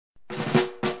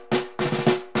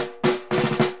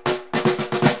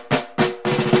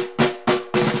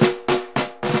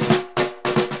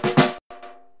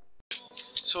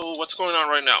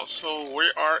right now. So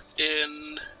we are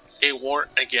in a war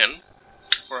again,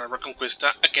 or a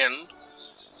Reconquista again,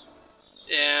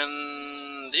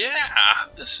 and yeah,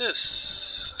 this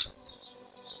is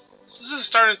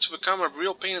starting to become a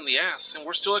real pain in the ass. And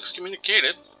we're still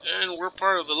excommunicated, and we're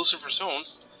part of the Lucifers Own,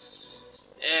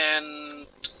 and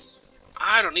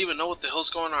I don't even know what the hell's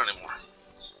going on anymore.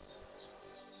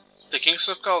 The Kings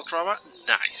of Calatrava,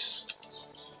 nice.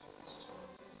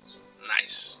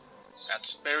 Nice.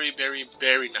 That's very, very,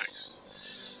 very nice.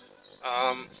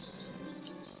 My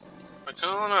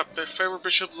favorite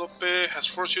Bishop Lope has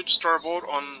forced you to start a vote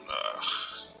on...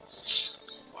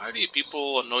 why do you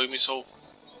people annoy me so?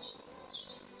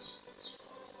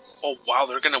 Oh wow,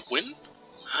 they're gonna win?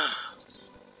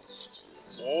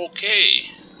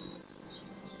 Okay.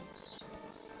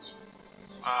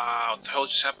 What the hell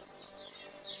just happened?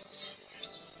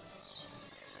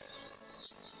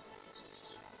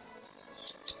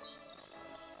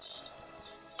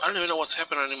 I don't even know what's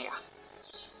happening anymore.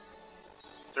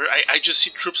 I just see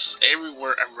troops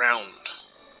everywhere around.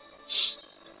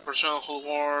 Personal whole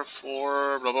war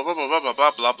for blah blah blah blah blah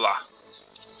blah blah blah.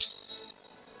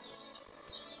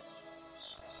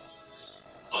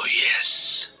 Oh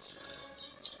yes.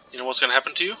 You know what's gonna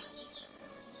happen to you?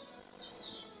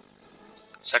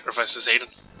 Sacrifices Aiden.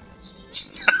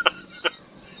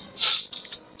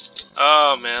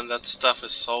 Oh man, that stuff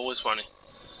is always funny.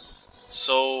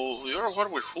 So you're a war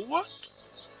with who? What?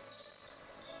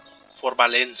 For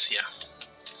Valencia.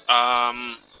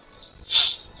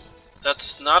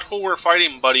 That's not who we're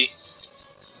fighting, buddy.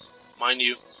 Mind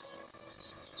you.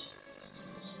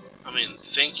 I mean,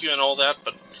 thank you and all that,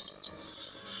 but...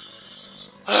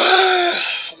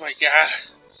 oh my god.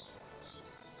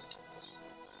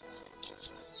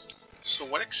 So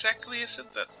what exactly is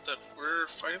it that we're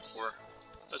fighting for?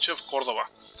 Duchy of Córdoba.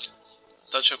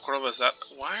 Duchy of Córdoba, is that...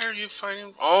 Why are you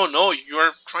fighting? Oh no, you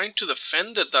are trying to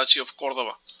defend the Duchy of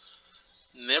Córdoba.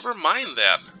 Never mind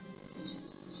that.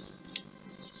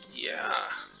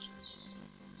 Yeah.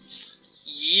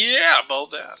 Yeah,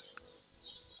 about that.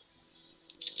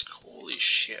 Holy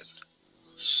shit.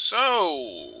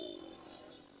 So...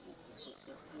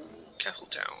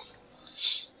 Castletown.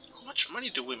 How much money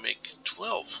do we make?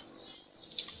 12.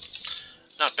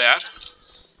 Not bad.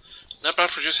 Not bad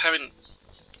for just having...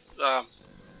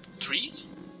 3?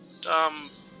 Oh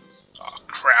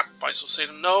crap, I so say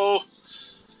no!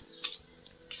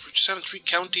 For just having 3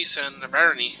 counties and a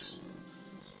barony.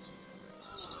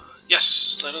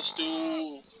 Yes, let us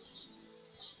do...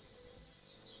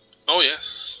 Oh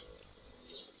yes.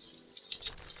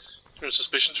 There's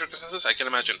suspicion circumstances, I can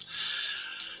imagine.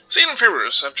 Seen in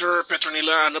favors, after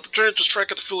Petronila, an opportunity to strike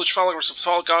at the foolish followers of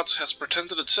all gods has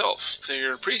presented itself.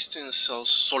 Their priests in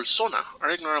Solsona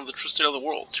are ignorant of the true state of the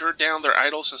world, tear down their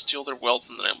idols and steal their wealth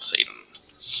in the name of Satan.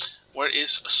 Where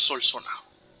is Solsona?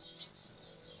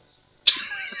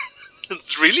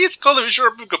 Really? It's called the Visual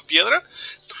Republic of Piedra?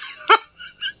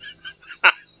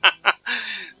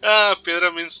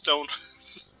 Piedra means stone.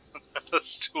 That's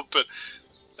stupid.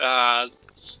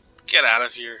 Get out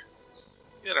of here.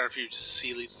 Get out of here, you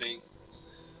silly thing.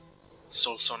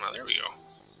 Solsona, there we go.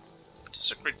 It's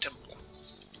a great temple.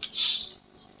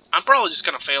 I'm probably just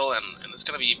gonna fail and it's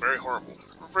gonna be very horrible.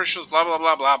 Reversions, blah blah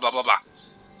blah blah blah blah blah.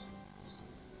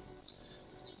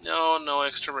 No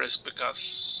extra risk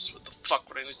because what the fuck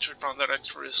would I need to run that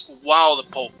extra risk? Wow, the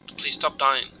Pope, please stop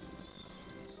dying.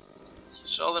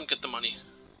 So let them get the money.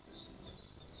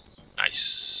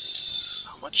 Nice.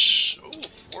 How much? Oh,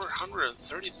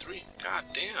 433. God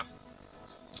damn.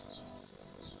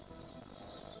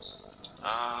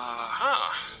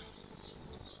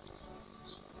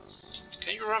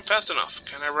 Can you run fast enough?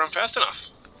 Can I run fast enough?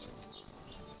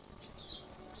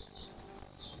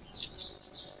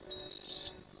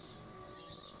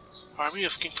 Army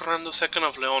of King Fernando II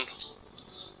of Leon.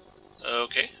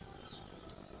 Okay.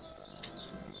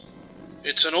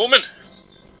 It's an omen.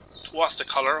 Twas the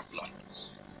color of blood.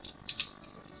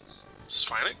 It's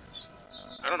fine, I guess.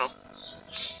 I don't know.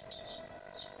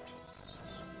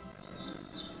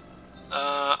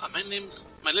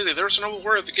 My lady, there is a noble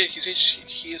word at the gate. He says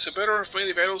he is a better of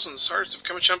many battles and desires to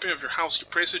become a champion of your house. He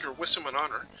praises your wisdom and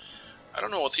honor. I don't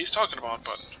know what he's talking about,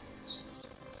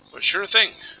 but sure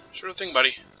thing,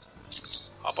 buddy.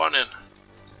 Hop on in.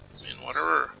 I mean,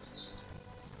 whatever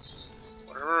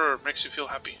makes you feel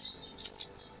happy.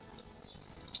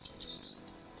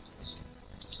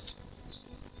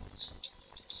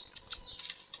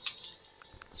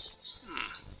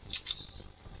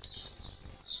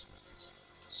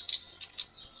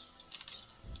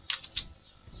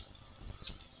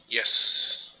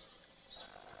 Yes.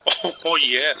 Oh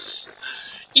yes.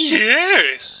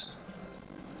 Yes.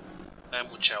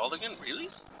 With child again? Really?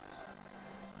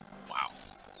 Wow.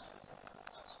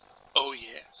 Oh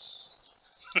yes.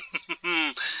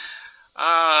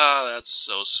 Ah, that's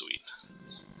so sweet.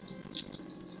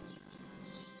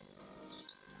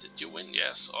 Did you win?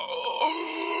 Yes.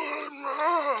 Oh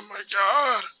my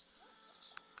god.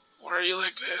 Why are you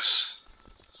like this?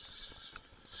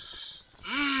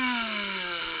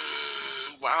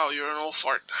 Wow, you're an old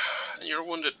fart. And you're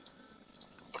wounded.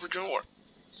 Over join war.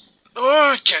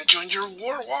 Oh, I can't join your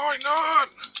war. Why not?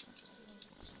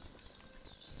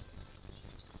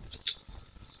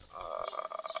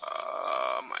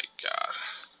 Oh my god.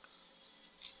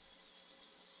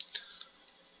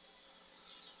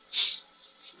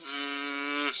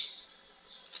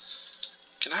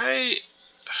 Can I?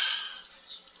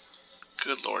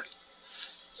 Good lord.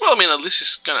 Well, I mean, at least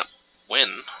he's gonna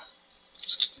win.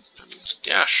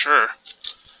 Yeah, sure.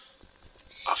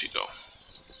 Off you go.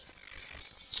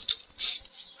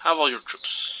 Have all your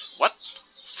troops. What?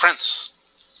 France.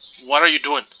 What are you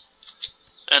doing?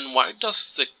 And why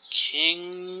does the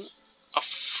king of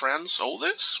France owe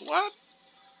this? What?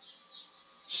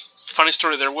 Funny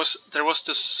story. There was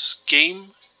this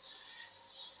game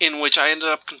in which I ended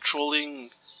up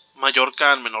controlling Mallorca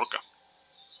and Menorca.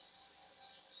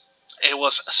 It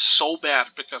was so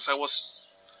bad because I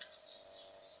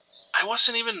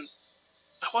wasn't even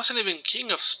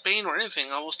king of Spain or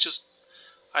anything.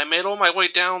 I made all my way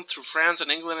down through France and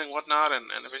England and whatnot,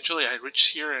 and eventually I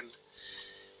reached here,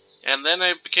 and then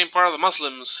I became part of the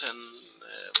Muslims. And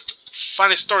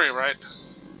funny story, right?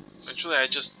 Eventually I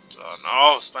just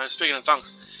no, I'm speaking in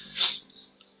tongues.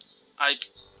 I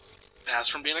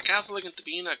passed from being a Catholic into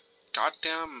being a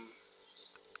goddamn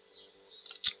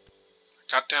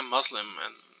Muslim,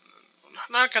 and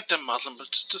not a goddamn Muslim, but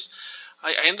just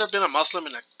I ended up being a Muslim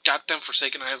in a goddamn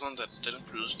forsaken island that didn't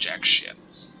produce jack shit.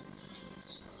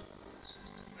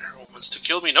 Everyone wants to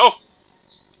kill me. No.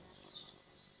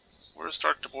 Where's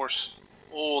Dark Divorce?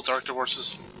 Oh, Dark Divorce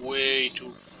is way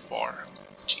too far.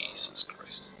 Jesus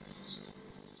Christ.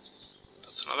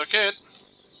 That's another kid.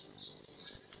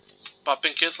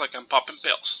 Popping kids like I'm popping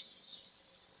pills.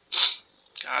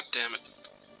 God damn it.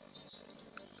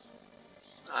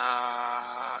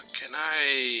 Can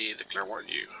I declare war on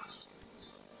you?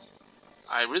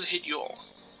 I really hate you all.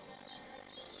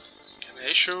 Can I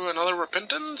issue another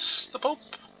repentance? The Pope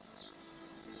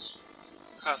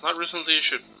has not recently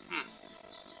issued.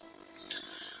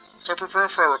 Start preparing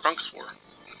for our Reconquest War.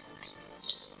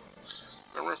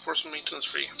 Reinforcement maintenance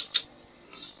free.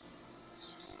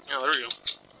 Yeah, there we go.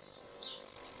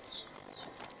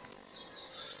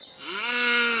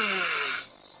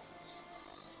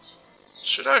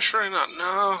 Should I? Sure not.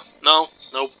 No. No.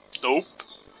 Nope. Nope.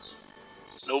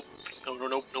 Nope. No, no,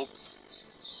 nope, nope.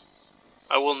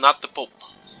 I will not the Pope.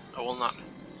 I will not.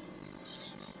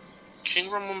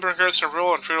 King Roman regards a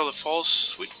real and treat the false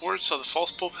sweet words of the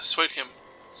false Pope has swayed him.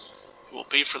 He will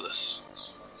pay for this.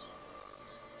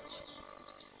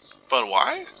 But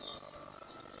why?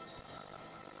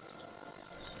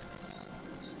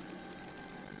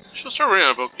 She'll start reading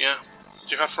a book, yeah.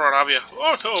 You have for Arabia.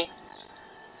 Oh no!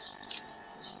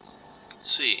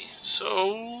 Let's see,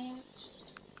 so...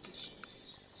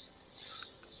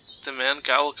 The man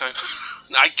Gal kind of...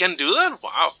 I can do that?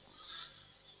 Wow.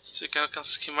 See,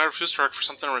 he might refuse to work for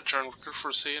something in return. Worker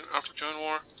for saying after join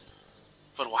war.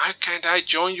 But why can't I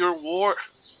join your war?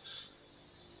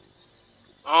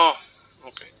 Oh,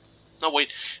 okay. No, wait.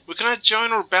 We cannot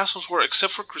join our vassals' war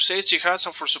except for crusades, jihads,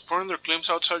 and for supporting their claims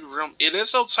outside your realm. It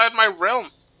is outside my realm.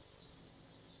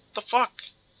 What the fuck?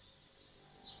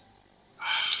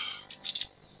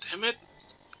 Damn it.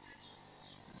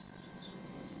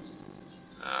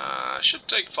 I should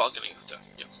take falconing instead.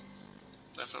 Yep.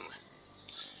 Definitely.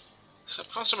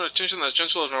 Subconstant attention that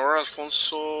Chancellor of Navarra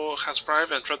Alfonso has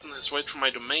bribed and threatened his way through my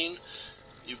domain.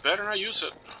 You better not use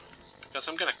it, because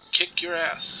I'm gonna kick your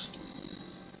ass.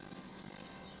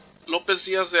 Lopez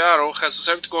Diaz de Haro has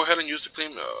decided to go ahead and use the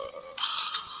claim.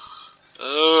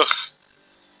 Ugh.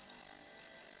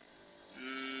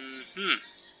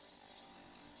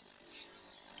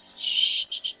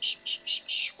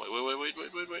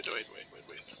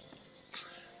 Wait.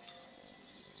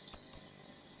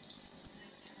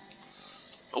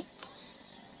 Nope.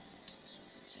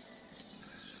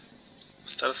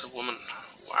 Status of woman.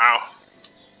 Wow.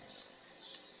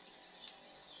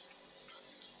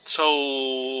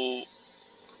 So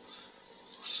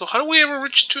how do we ever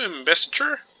reach to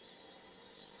investiture?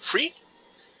 Free?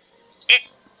 I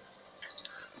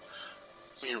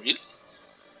mean, really?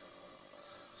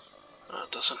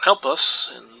 Doesn't help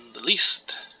us in the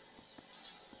least.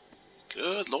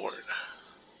 Good lord.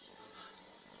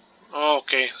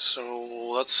 Okay,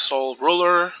 so that's Soul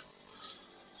Ruler.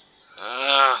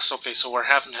 So okay, so we're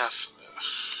half and half.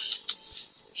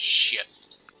 Shit.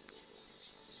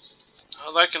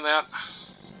 I'm liking that.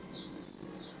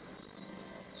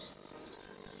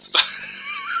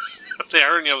 The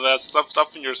irony of that,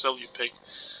 stuffing yourself you pick.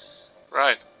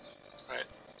 Right, right.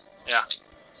 Yeah.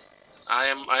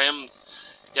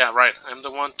 Yeah, right. I'm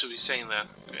the one to be saying that.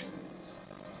 Okay.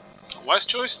 A wise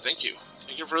choice? Thank you.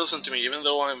 Thank you for listening to me, even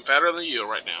though I'm fatter than you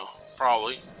right now.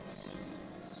 Probably.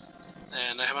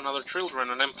 And I have another children,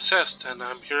 and I'm possessed, and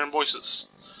I'm hearing voices.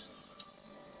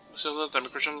 So let them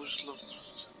Christian just look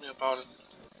me about it.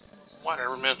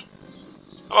 Whatever, man.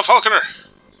 I'm a falconer!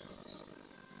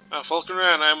 I'm a falconer,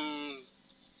 and I'm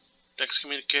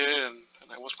excommunicated, and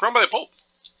I was crowned by the Pope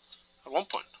at one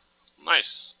point.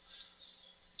 Nice.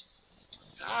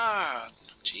 God,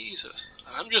 Jesus.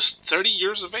 And I'm just 30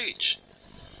 years of age.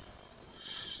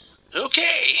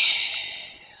 Okay.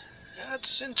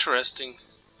 That's interesting.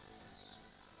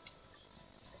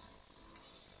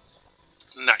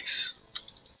 Nice.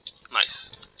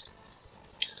 Nice.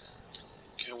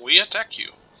 Can we attack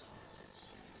you?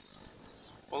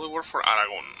 Holy War for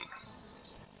Aragon.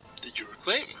 Did you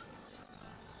reclaim?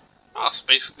 Ah, so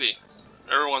basically,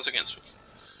 everyone's against me.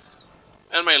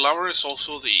 And my lover is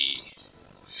also the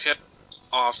head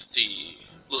of the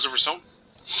Lucifers Own.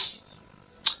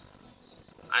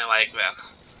 I like that.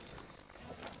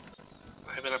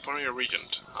 I have been appointed a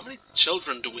regent. How many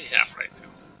children do we have right now?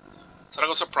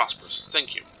 Zaragoza prospers.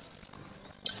 Thank you.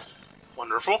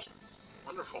 Wonderful.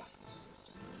 Wonderful.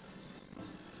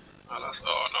 Alas,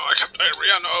 oh no, I got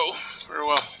diarrhea. No. Very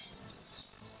well.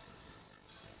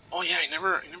 Oh yeah, I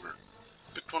never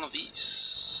picked one of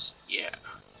these. Yeah.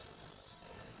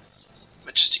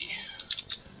 Majesty.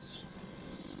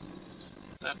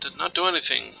 That did not do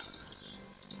anything.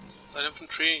 Light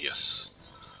infantry, yes.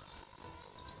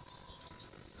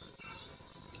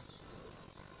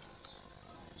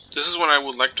 This is when I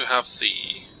would like to have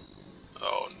the...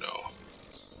 Oh no.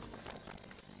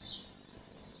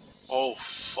 Oh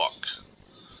fuck.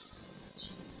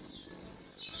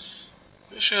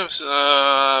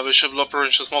 Bishop will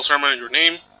arrange a small ceremony in your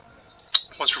name.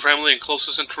 Once your family and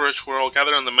closest entourage were all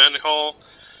gathered on the manor hall,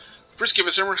 first give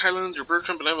a ceremony highland your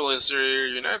Bertrand benevolence. Their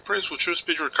united praise will true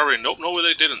speed recovery. Nope, no,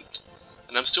 they didn't.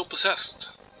 And I'm still possessed.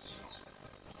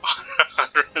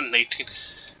 118.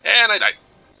 And I died.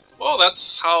 Well,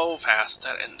 that's how fast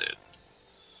that ended.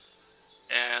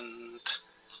 And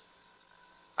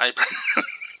I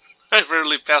I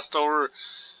barely passed over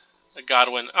a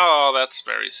Godwin. Oh, that's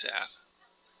very sad.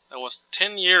 That was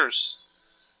 10 years.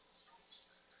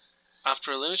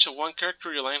 After a lineage of one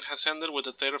character, your line has ended with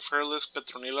the death of hairless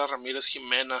Petronila Ramirez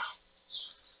Jimena.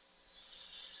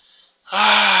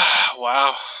 Ah,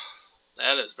 wow.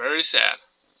 That is very sad.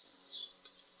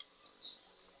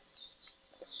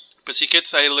 But see,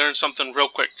 kids, I learned something real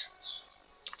quick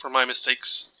from my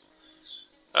mistakes.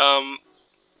 One,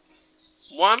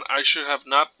 I should have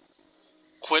not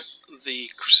quit the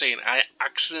Crusade. I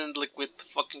accidentally quit the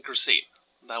fucking Crusade.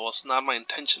 That was not my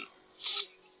intention.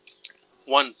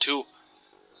 1, 2.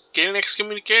 Getting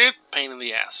excommunicated, pain in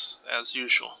the ass, as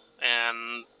usual.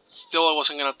 And still I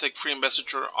wasn't gonna take free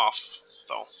investiture off,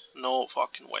 though. No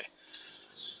fucking way.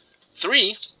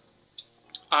 3,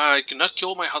 I could not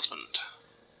kill my husband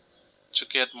to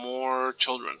get more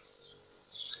children.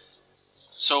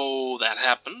 So that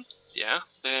happened, yeah.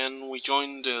 Then we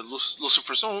joined the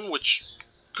Lucifers Own, which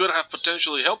could have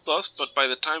potentially helped us, but by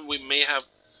the time we may have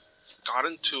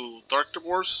gotten to Dark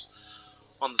Divorce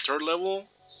on the 3rd level,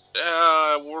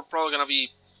 we're probably gonna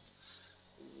be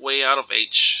way out of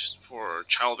age for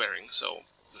childbearing, so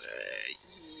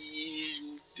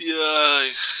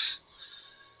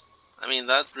I mean,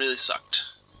 that really sucked.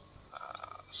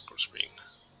 Score screen.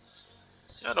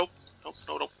 Yeah, nope.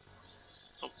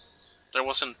 There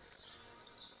wasn't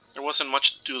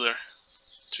much to do there,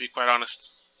 to be quite honest.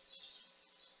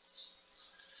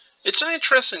 It's an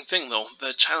interesting thing, though,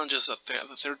 the challenges that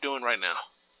they're doing right now.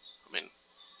 I mean,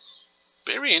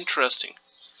 very interesting.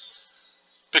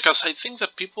 Because I think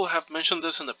that people have mentioned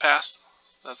this in the past,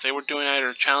 that they were doing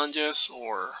either challenges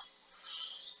or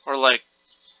like,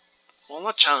 well,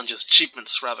 not challenges,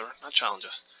 achievements rather, not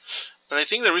challenges. But I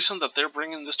think the reason that they're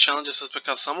bringing these challenges is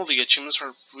because some of the achievements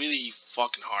are really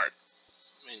fucking hard.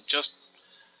 I mean, just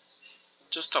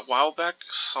a while back,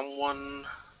 someone...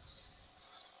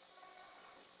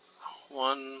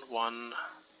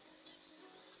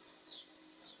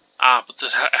 but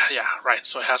this, yeah, right,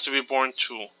 so it has to be born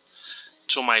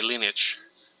to my lineage.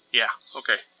 Yeah,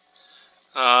 okay.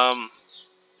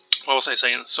 What was I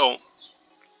saying? So,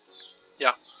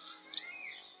 yeah.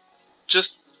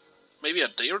 Just maybe a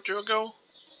day or two ago,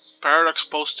 Paradox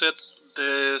posted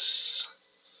this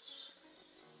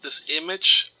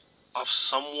image of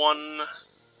someone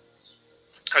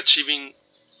achieving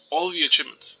all the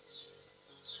achievements.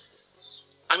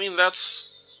 I mean,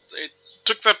 it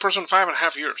took that person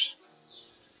 5.5 years.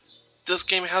 This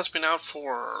game has been out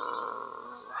for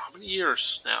how many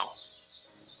years now?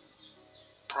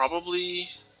 Probably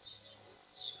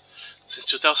since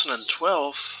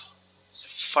 2012,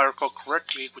 if I recall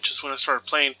correctly, which is when I started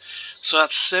playing. So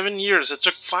that's 7 years. It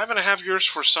took 5.5 years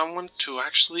for someone to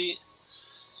actually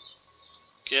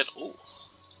get. Oh,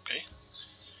 okay.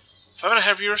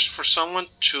 5.5 years for someone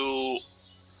to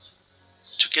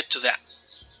get to that.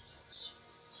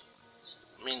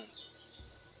 I mean,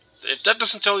 if that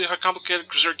doesn't tell you how complicated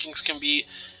Crusader Kings can be,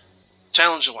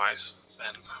 challenge-wise,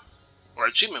 then, or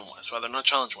achievement-wise, rather, not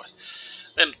challenge-wise,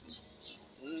 then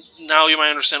now you might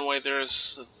understand why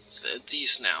there's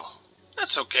these now.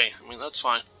 That's okay. I mean, that's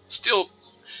fine. Still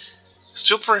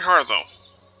pretty hard though.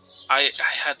 I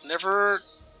had never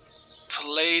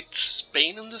played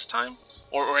Spain in this time,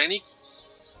 or any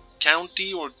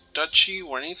county or duchy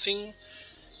or anything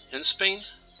in Spain,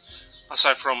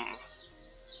 aside from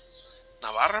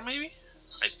Navarra, maybe,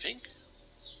 I think,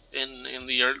 in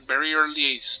the very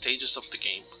early stages of the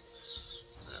game.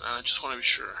 And I just want to be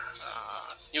sure.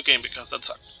 New game, because that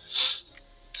sucked.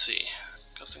 Let's see,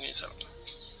 custom game setup.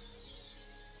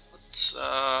 Let's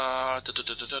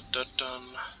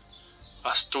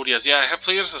Asturias. Yeah, I have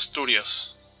played as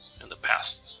Asturias in the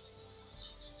past.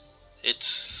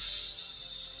 It's.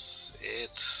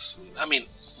 I mean,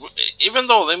 even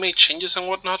though they made changes and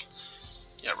whatnot,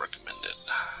 yeah, recommend it.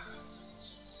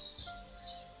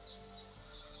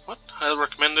 What? I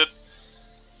recommend it.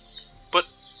 But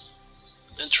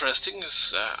interesting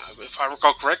is, if I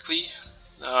recall correctly,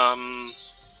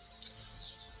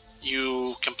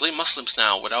 you can play Muslims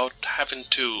now without having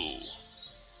to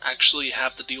actually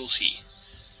have the DLC,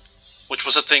 which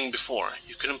was a thing before.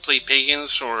 You couldn't play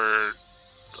pagans or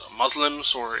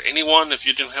Muslims or anyone if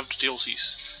you didn't have the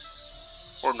DLCs.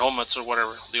 Or nomads or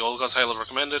whatever. The Old Gods highly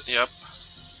recommended, yep.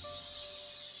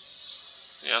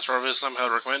 Yeah, Astra of Islam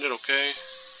highly recommended, okay.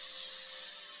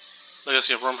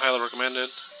 Legacy of Rome highly recommended.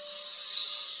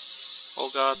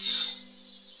 Old Gods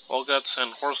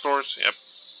and Horse Lords, yep.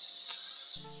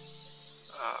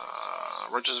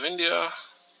 Riches of India,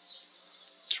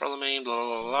 Charlemagne, blah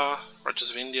blah blah, Riches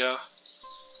of India.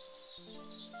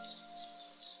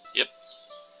 Yep.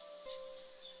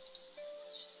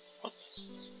 What?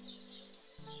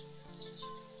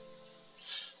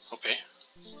 Okay.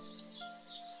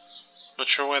 Not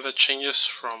sure why that changes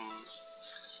from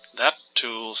that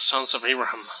to Sons of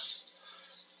Abraham.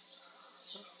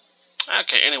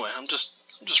 Okay, anyway, I'm just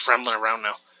rambling around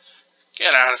now.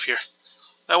 Get out of here.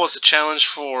 That was the challenge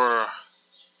for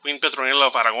Queen Petronila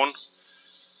of Aragon.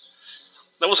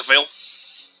 That was a fail.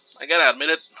 I gotta admit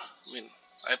it. I mean,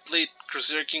 I played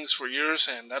Crusader Kings for years,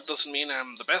 and that doesn't mean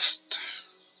I'm the best,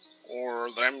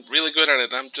 or that I'm really good at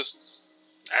it. I'm just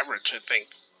average, I think,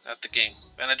 at the game.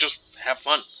 And I just have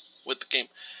fun with the game.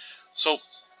 So,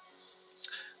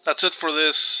 that's it for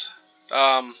this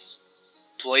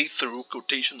playthrough,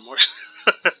 quotation marks.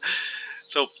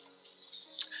 So,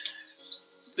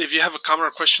 if you have a comment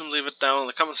or question, leave it down in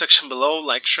the comment section below.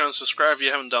 Like, share, and subscribe if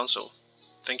you haven't done so.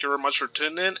 Thank you very much for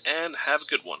tuning in, and have a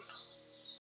good one.